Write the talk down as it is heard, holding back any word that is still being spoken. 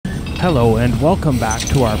Hello and welcome back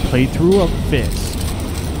to our playthrough of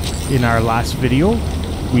F.I.S.T. In our last video,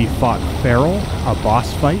 we fought Feral, a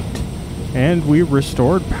boss fight, and we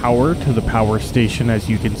restored power to the power station, as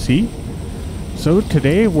you can see. So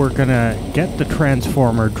today we're gonna get the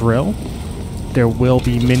transformer drill. There will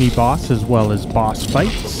be mini boss as well as boss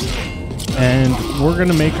fights, and we're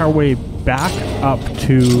gonna make our way back up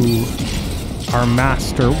to our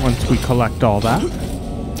master once we collect all that.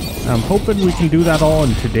 I'm hoping we can do that all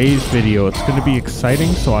in today's video. It's going to be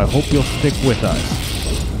exciting, so I hope you'll stick with us.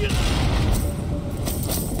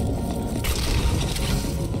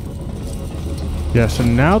 Yeah, so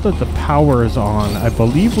now that the power is on, I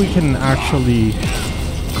believe we can actually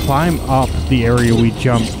climb up the area we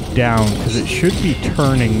jumped down, because it should be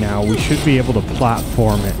turning now. We should be able to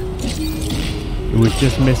platform it. It was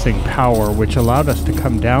just missing power, which allowed us to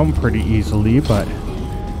come down pretty easily, but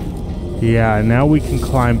yeah, now we can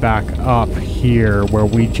climb back up here where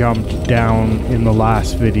we jumped down in the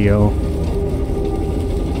last video.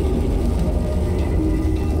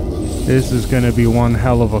 This is going to be one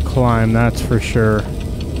hell of a climb, that's for sure.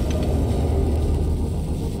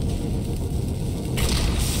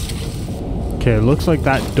 Okay, looks like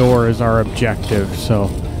that door is our objective,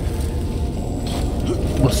 so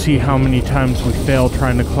we'll see how many times we fail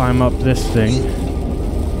trying to climb up this thing.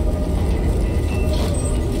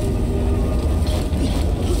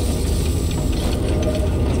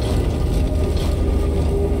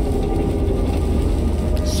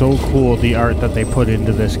 So cool, the art that they put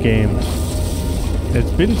into this game. It's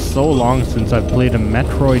been so long since I've played a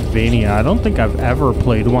Metroidvania. I don't think I've ever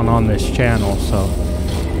played one on this channel, so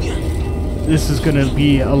this is gonna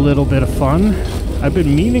be a little bit of fun. I've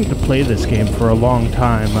been meaning to play this game for a long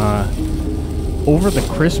time. Over the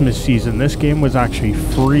Christmas season, this game was actually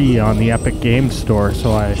free on the Epic Games Store,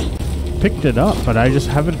 so I picked it up, but I just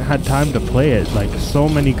haven't had time to play it. Like, so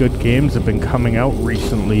many good games have been coming out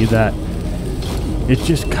recently that it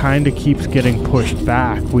just kind of keeps getting pushed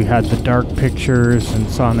back. We had the Dark Pictures and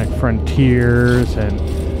Sonic Frontiers and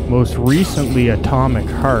most recently Atomic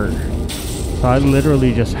Heart. So I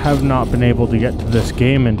literally just have not been able to get to this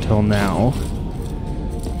game until now.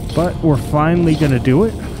 But we're finally going to do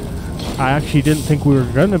it. I actually didn't think we were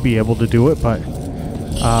going to be able to do it, but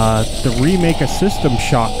the remake of System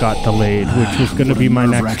Shock got delayed, which was going to be my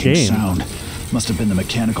next game. Sound must have been the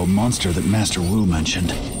mechanical monster that Master Wu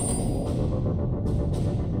mentioned.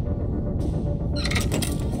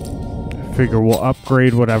 Figure we'll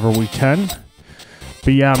upgrade whatever we can.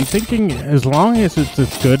 But yeah, I'm thinking as long as it's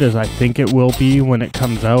as good as I think it will be when it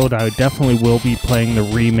comes out, I definitely will be playing the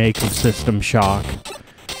remake of System Shock.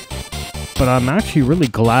 But I'm actually really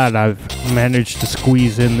glad I've managed to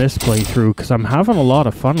squeeze in this playthrough, because I'm having a lot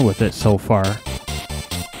of fun with it so far.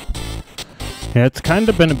 Yeah, it's kind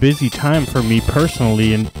of been a busy time for me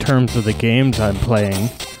personally in terms of the games I'm playing.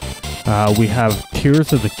 We have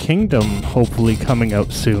Tears of the Kingdom hopefully coming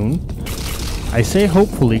out soon. I say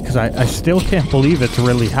hopefully because I still can't believe it's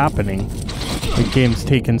really happening. The game's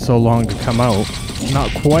taken so long to come out. Not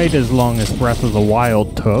quite as long as Breath of the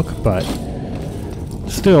Wild took, but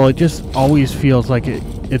still, it just always feels like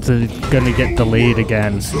it's gonna get delayed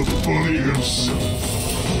again. It's the bully himself.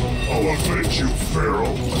 I'll avenge you,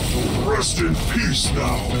 Feral. Rest in peace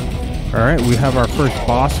now. Alright, we have our first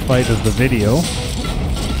boss fight of the video.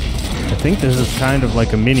 I think this is kind of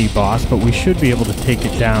like a mini boss, but we should be able to take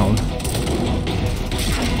it down.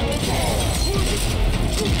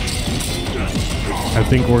 I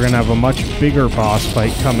think we're gonna have a much bigger boss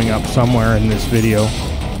fight coming up somewhere in this video.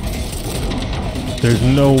 There's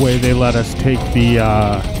no way they let us take the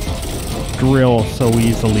drill so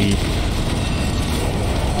easily.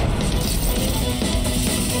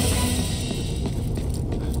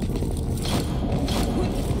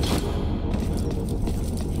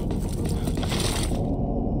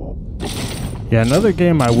 Yeah, another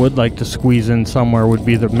game I would like to squeeze in somewhere would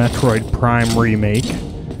be the Metroid Prime remake.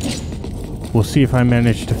 We'll see if I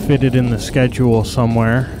manage to fit it in the schedule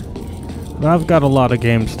somewhere. But I've got a lot of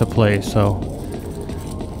games to play, so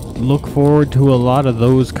look forward to a lot of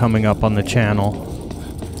those coming up on the channel.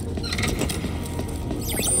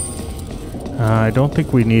 I don't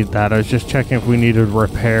think we need that. I was just checking if we needed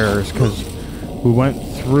repairs, because we went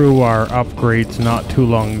through our upgrades not too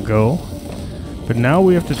long ago. But now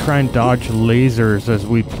we have to try and dodge lasers as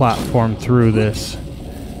we platform through this.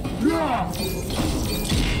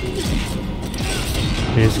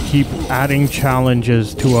 They just keep adding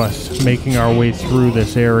challenges to us, making our way through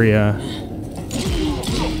this area.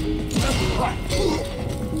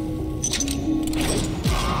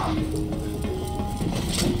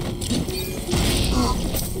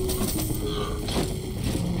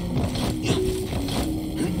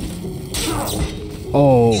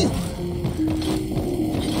 Oh.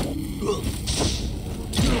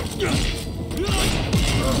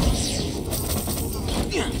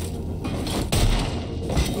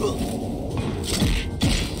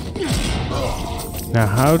 Now,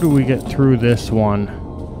 how do we get through this one?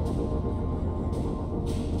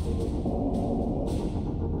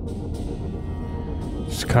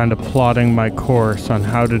 Just kind of plotting my course on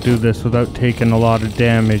how to do this without taking a lot of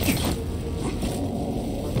damage.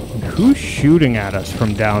 And who's shooting at us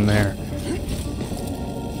from down there?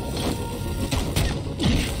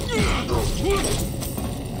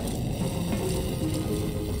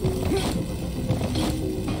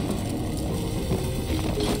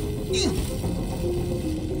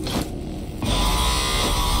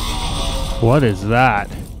 What is that?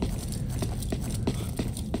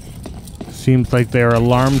 Seems like they're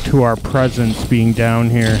alarmed to our presence being down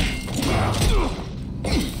here.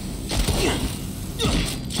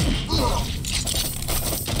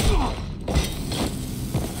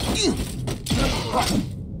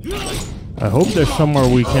 I hope there's somewhere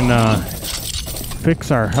we can fix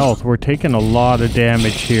our health. We're taking a lot of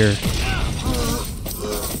damage here.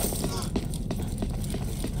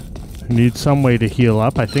 Need some way to heal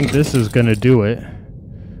up. I think this is gonna do it.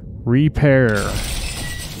 Repair.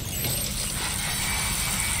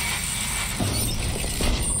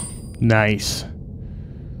 Nice.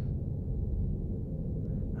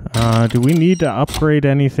 Do we need to upgrade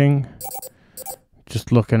anything?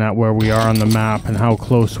 Just looking at where we are on the map and how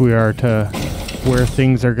close we are to where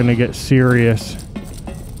things are gonna get serious.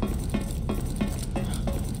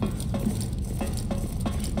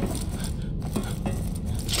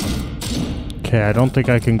 Okay, I don't think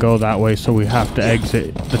I can go that way, so we have to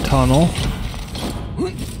exit the tunnel.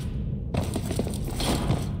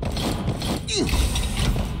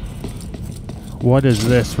 What is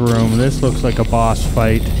this room? This looks like a boss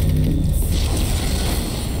fight.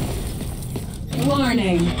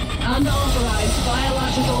 Warning. Unauthorized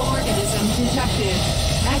biological organism detected.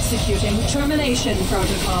 Executing termination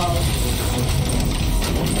protocol.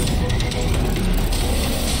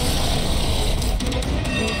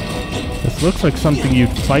 This looks like something you'd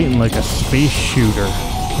fight in like a space shooter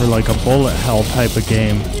or like a bullet hell type of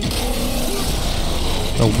game.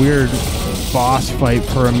 A weird boss fight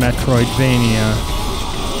for a Metroidvania.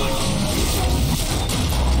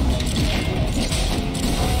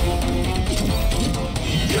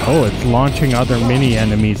 Oh, it's launching other mini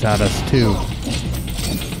enemies at us too.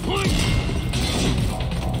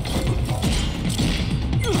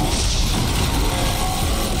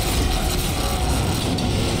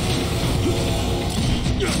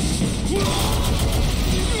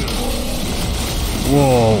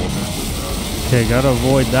 Whoa. Okay, gotta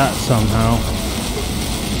avoid that somehow.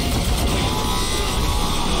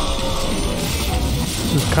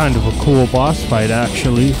 This is kind of a cool boss fight,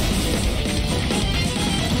 actually.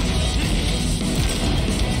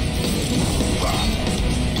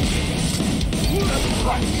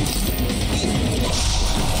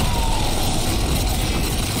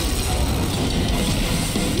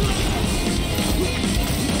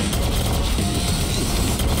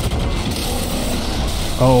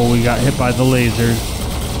 Oh, we got hit by the lasers.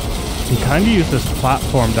 We kind of use this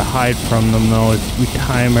platform to hide from them, though, if we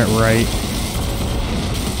time it right.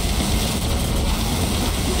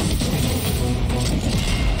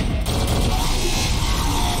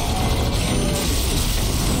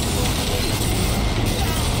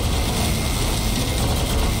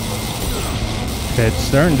 Okay, it's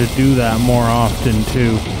starting to do that more often,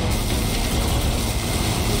 too.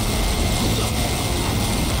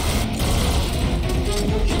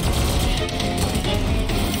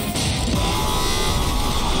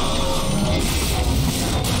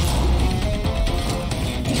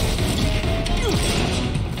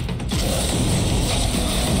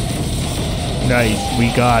 Nice, we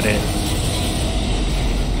got it.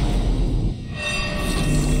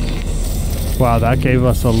 Wow, that gave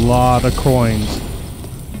us a lot of coins.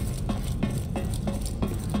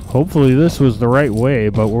 Hopefully this was the right way,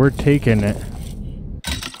 but we're taking it.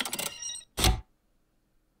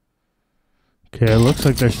 Okay, it looks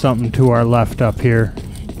like there's something to our left up here.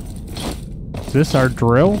 Is this our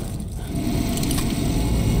drill?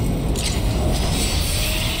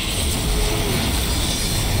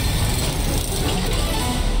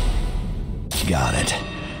 Got it.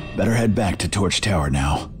 Better head back to Torch Tower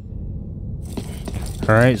now.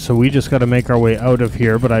 Alright, so we just gotta make our way out of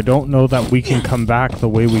here, but I don't know that we can come back the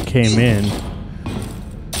way we came in.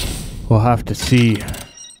 We'll have to see.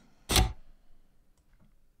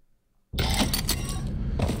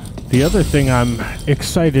 The other thing I'm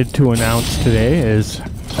excited to announce today is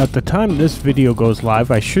At the time this video goes live,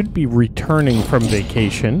 I should be returning from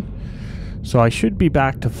vacation. So I should be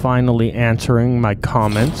back to finally answering my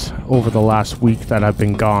comments over the last week that I've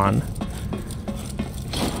been gone.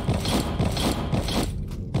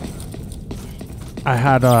 I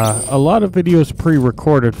had a lot of videos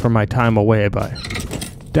pre-recorded for my time away, but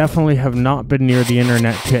definitely have not been near the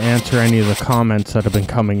internet to answer any of the comments that have been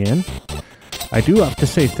coming in. I do have to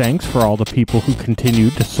say thanks for all the people who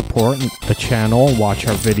continued to support the channel and watch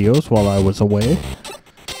our videos while I was away.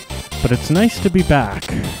 But it's nice to be back.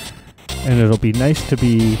 And it'll be nice to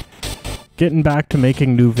be getting back to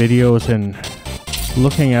making new videos and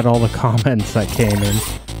looking at all the comments that came in.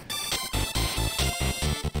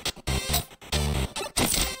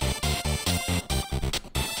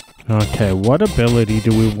 Okay, what ability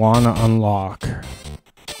do we want to unlock?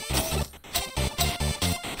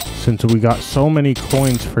 Since we got so many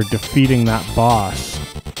coins for defeating that boss.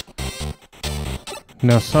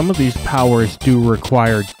 Now some of these powers do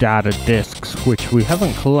require data discs, which we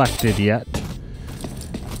haven't collected yet.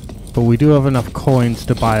 But we do have enough coins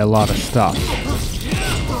to buy a lot of stuff.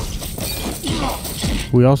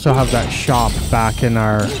 We also have that shop back in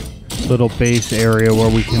our little base area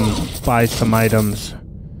where we can buy some items.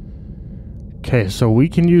 Okay, so we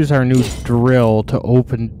can use our new drill to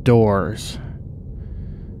open doors.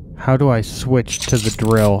 How do I switch to the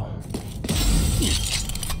drill?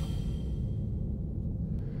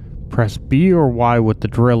 Press B or Y with the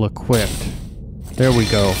drill equipped. There we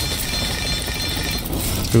go.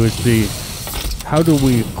 It was the how do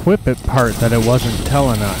we equip it part that it wasn't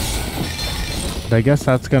telling us. But I guess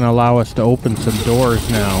that's going to allow us to open some doors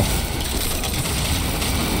now.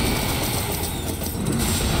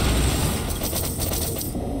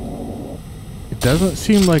 It doesn't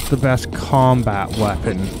seem like the best combat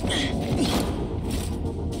weapon.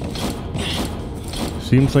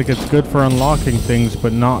 Seems like it's good for unlocking things,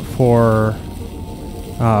 but not for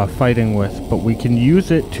fighting with. But we can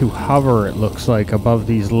use it to hover, it looks like, above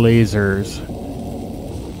these lasers.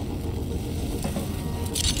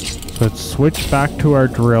 So let's switch back to our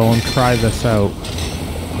drill and try this out.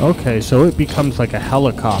 Okay, so it becomes like a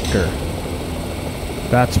helicopter.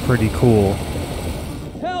 That's pretty cool.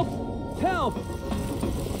 Help! Help!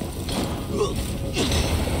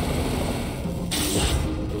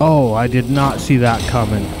 Oh, I did not see that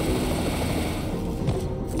coming.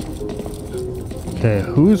 Okay,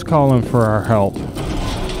 who's calling for our help?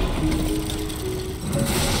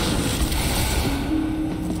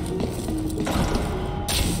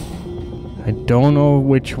 I don't know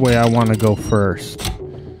which way I want to go first.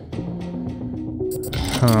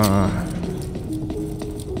 Huh.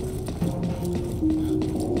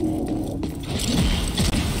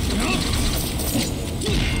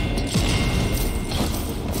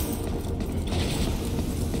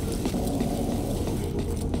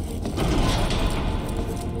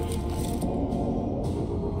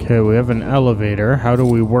 Okay, we have an elevator. How do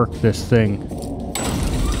we work this thing?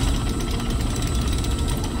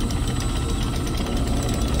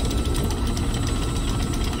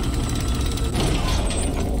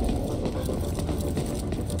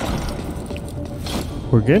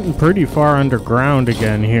 We're getting pretty far underground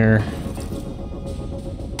again here.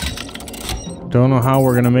 Don't know how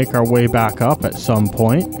we're gonna make our way back up at some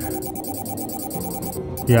point.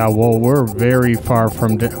 Yeah, well, we're very far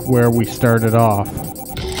from where we started off.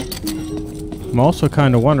 I'm also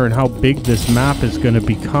kind of wondering how big this map is going to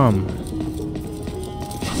become.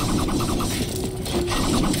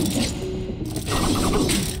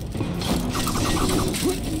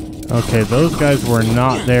 Okay, those guys were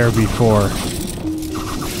not there before.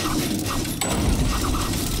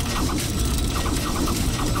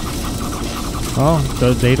 Well,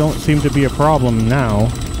 they don't seem to be a problem now.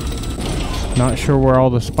 Not sure where all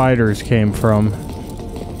the spiders came from.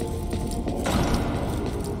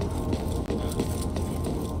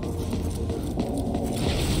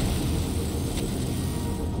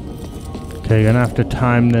 Okay, gonna have to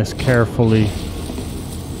time this carefully.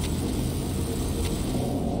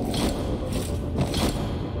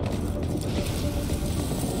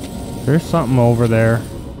 There's something over there.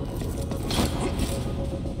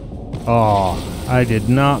 Oh, I did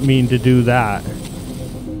not mean to do that.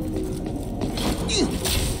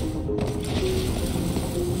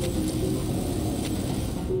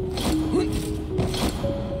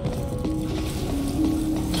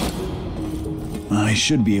 I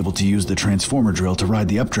should be able to use the transformer drill to ride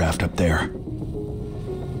the updraft up there.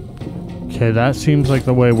 Okay, that seems like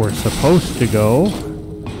the way we're supposed to go.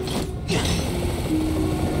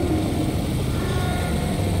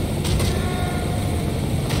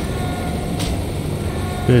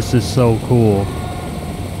 This is so cool.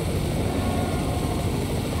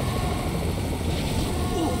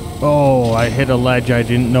 Oh, I hit a ledge I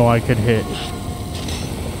didn't know I could hit.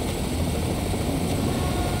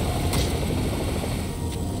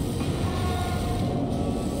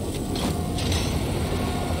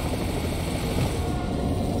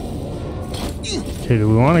 Okay, do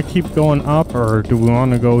we want to keep going up or do we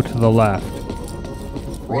want to go to the left?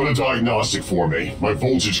 Run a diagnostic for me. My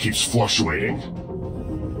voltage keeps fluctuating.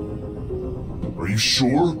 Are you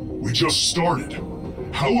sure? We just started.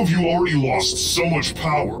 How have you already lost so much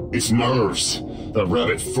power? It's nerves. That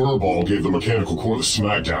rabbit furball gave the mechanical core the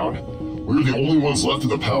smackdown. We're the only ones left at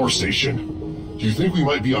the power station. Do you think we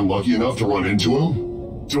might be unlucky enough to run into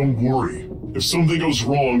him? Don't worry. If something goes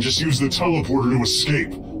wrong, just use the teleporter to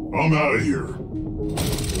escape. I'm out of here.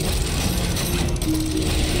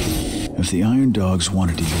 If the Iron Dogs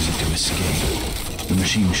wanted to use it to escape, the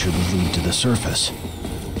machine should lead to the surface.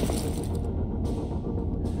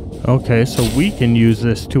 Okay, so we can use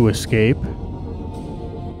this to escape.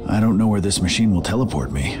 I don't know where this machine will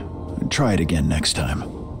teleport me. Try it again next time.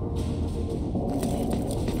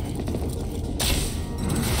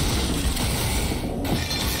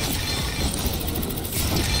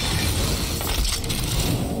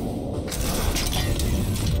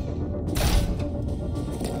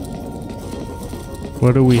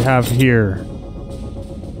 What do we have here?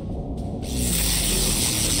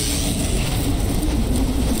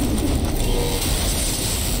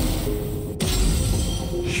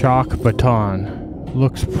 Shock baton.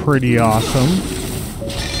 Looks pretty awesome.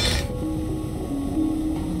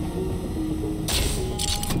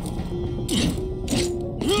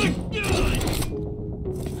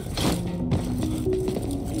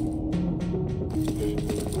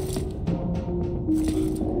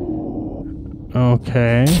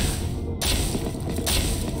 Okay.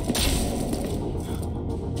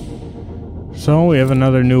 So we have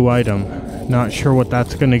another new item. Not sure what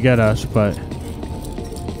that's gonna get us, but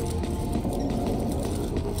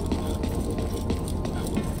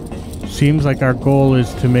seems like our goal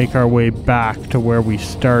is to make our way back to where we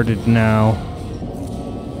started now.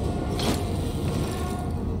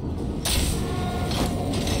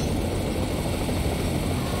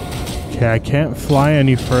 Okay, I can't fly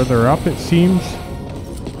any further up, it seems.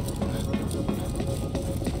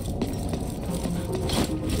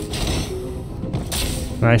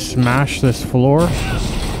 Can I smash this floor?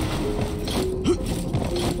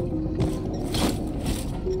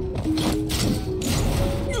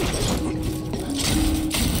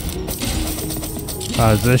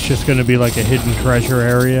 Is this just going to be like a hidden treasure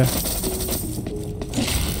area?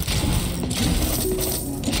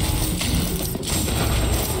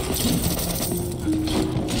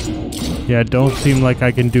 Yeah, don't seem like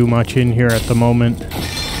I can do much in here at the moment.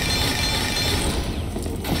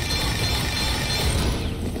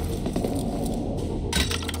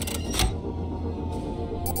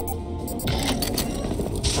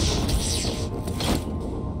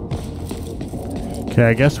 Okay,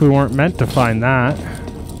 I guess we weren't meant to find that.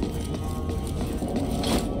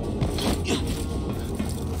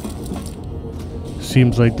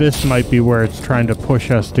 Seems like this might be where it's trying to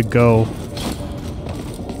push us to go.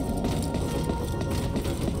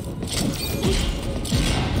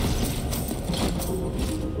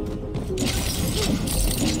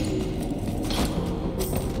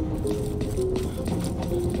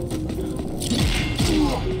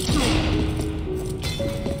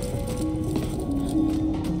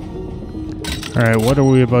 Alright, what are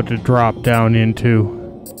we about to drop down into?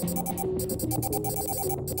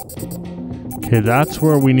 Okay, that's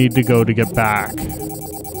where we need to go to get back.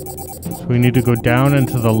 So we need to go down and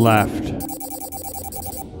to the left.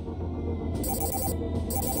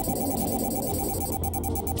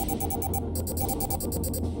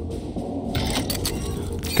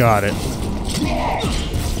 Got it.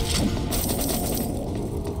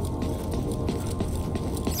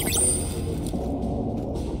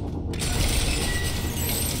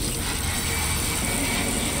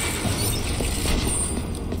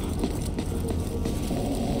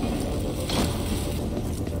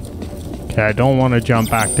 Okay, I don't want to jump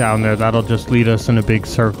back down there. That'll just lead us in a big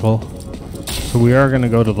circle. So we are going to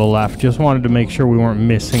go to the left. Just wanted to make sure we weren't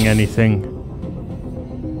missing anything.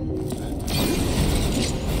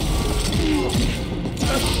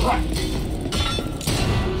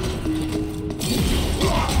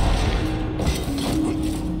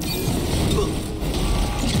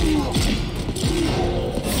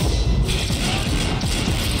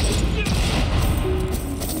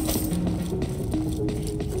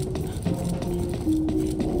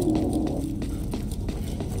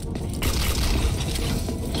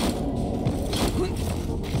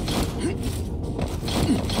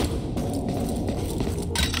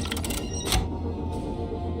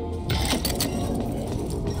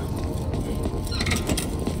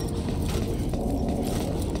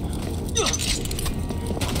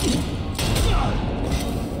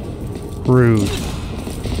 screwed.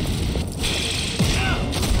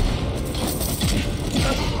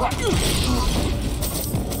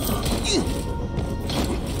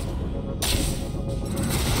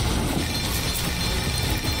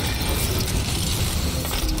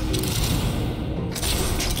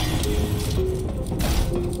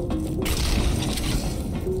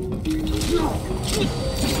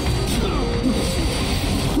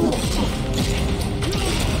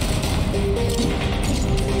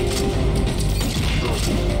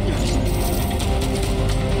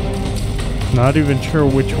 Not even sure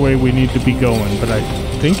which way we need to be going, but I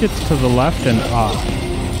think it's to the left and up.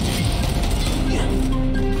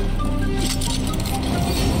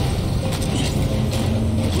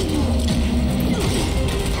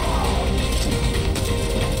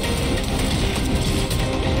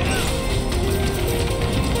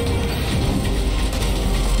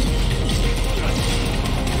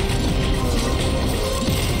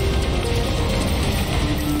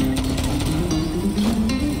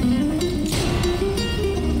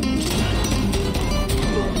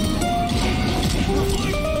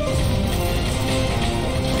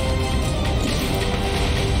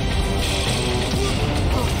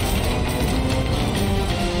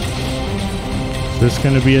 Is this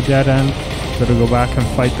going to be a dead end? Gotta go back and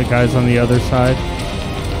fight the guys on the other side.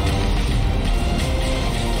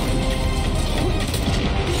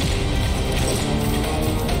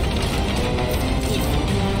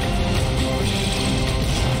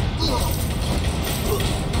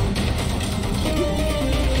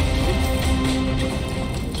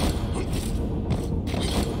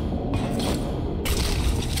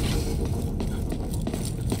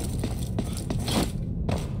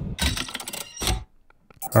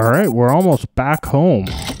 Alright, we're almost back home.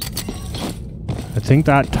 I think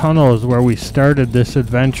that tunnel is where we started this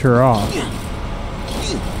adventure off.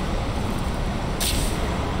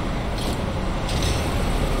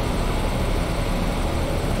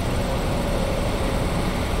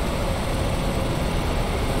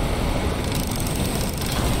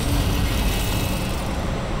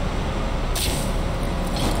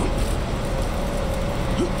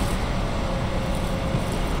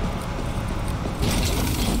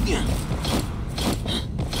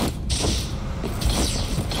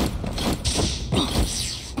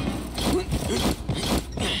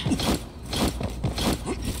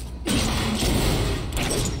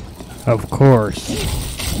 Of course.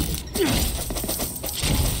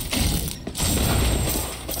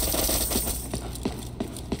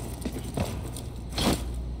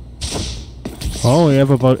 Oh, we have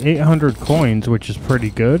about 800 coins, which is pretty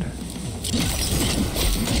good.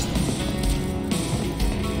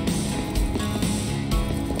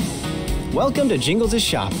 Welcome to Jingles'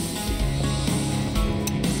 shop.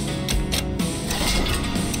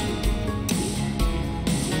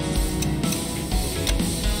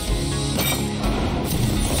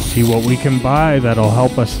 See what we can buy that'll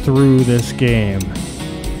help us through this game.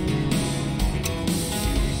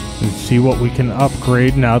 And see what we can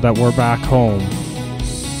upgrade now that we're back home.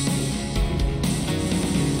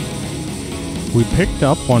 We picked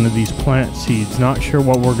up one of these plant seeds, not sure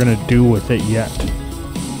what we're gonna do with it yet.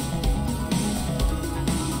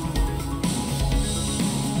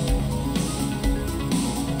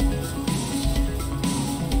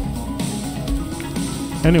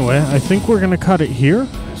 Anyway, I think we're gonna cut it here.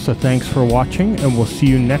 So thanks for watching, and we'll see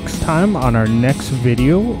you next time on our next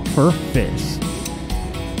video for F.I.S.T.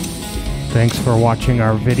 Thanks for watching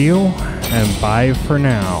our video, and bye for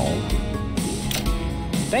now.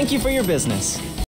 Thank you for your business.